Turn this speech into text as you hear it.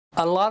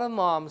A lot of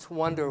moms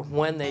wonder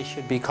when they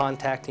should be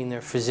contacting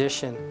their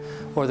physician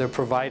or their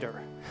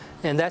provider.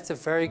 And that's a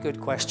very good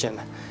question.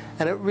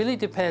 And it really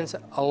depends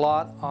a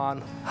lot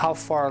on how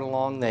far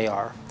along they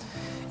are.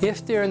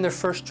 If they're in their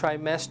first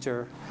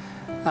trimester,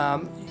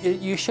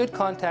 you should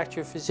contact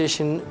your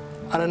physician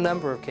on a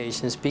number of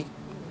occasions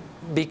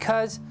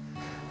because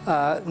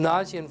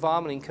nausea and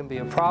vomiting can be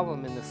a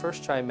problem in the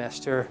first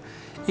trimester.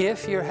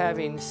 If you're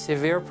having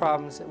severe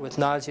problems with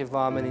nausea and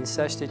vomiting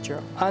such that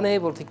you're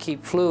unable to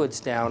keep fluids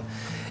down,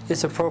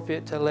 it's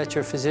appropriate to let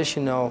your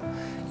physician know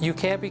you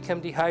can't become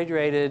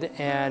dehydrated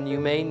and you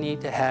may need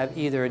to have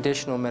either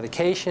additional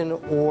medication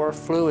or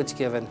fluids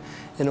given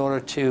in order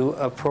to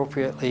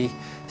appropriately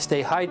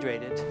stay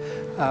hydrated.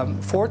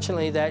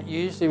 Fortunately, that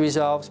usually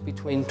resolves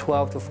between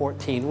 12 to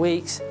 14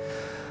 weeks.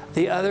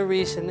 The other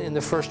reason in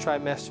the first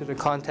trimester to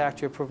contact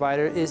your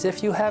provider is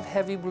if you have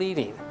heavy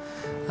bleeding.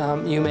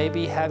 You may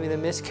be having a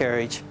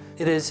miscarriage.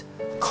 It is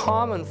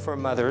common for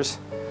mothers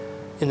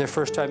in their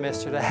first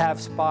trimester to have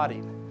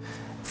spotting.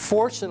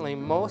 Fortunately,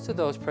 most of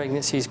those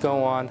pregnancies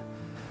go on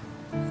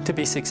to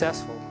be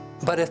successful.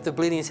 But if the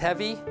bleeding is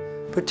heavy,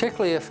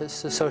 particularly if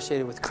it's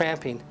associated with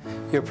cramping,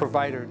 your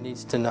provider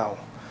needs to know.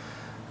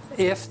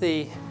 If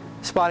the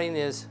spotting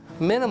is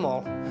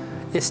minimal,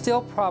 it's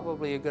still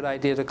probably a good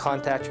idea to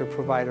contact your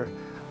provider,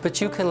 but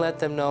you can let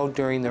them know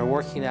during their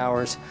working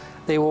hours.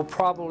 They will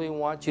probably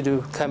want you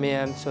to come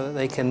in so that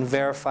they can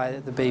verify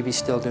that the baby's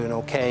still doing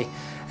okay,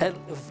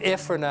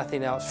 if for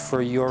nothing else,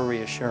 for your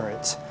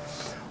reassurance.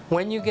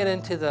 When you get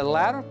into the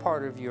latter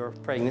part of your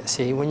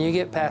pregnancy, when you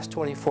get past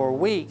 24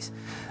 weeks,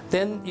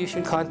 then you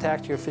should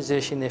contact your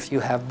physician if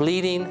you have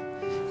bleeding,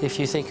 if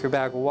you think your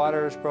bag of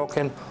water is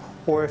broken,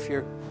 or if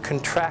you're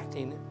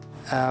contracting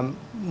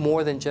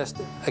more than just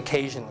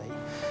occasionally.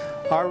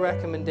 Our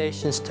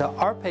recommendations to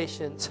our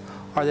patients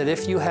are that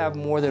if you have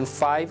more than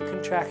 5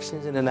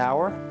 contractions in an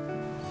hour,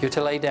 you're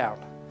to lay down.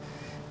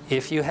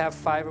 If you have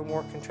 5 or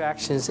more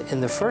contractions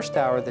in the first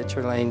hour that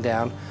you're laying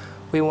down,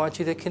 we want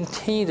you to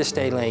continue to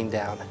stay laying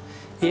down.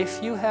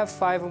 If you have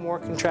 5 or more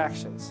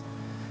contractions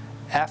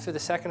after the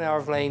second hour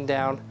of laying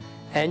down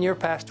and you're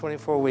past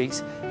 24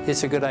 weeks,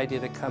 it's a good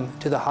idea to come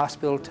to the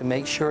hospital to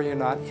make sure you're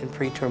not in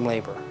preterm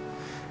labor.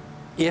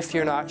 If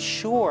you're not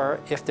sure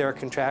if there are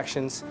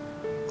contractions,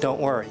 don't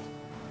worry.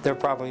 They're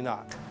probably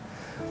not.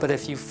 But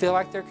if you feel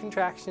like they're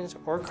contractions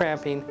or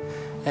cramping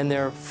and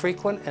they're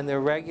frequent and they're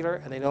regular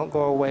and they don't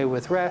go away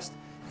with rest,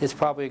 it's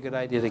probably a good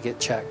idea to get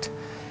checked.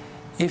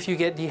 If you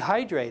get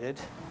dehydrated,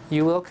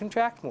 you will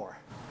contract more.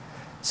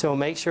 So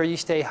make sure you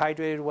stay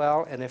hydrated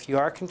well, and if you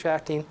are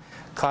contracting,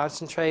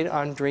 concentrate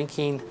on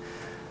drinking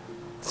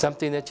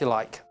something that you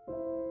like.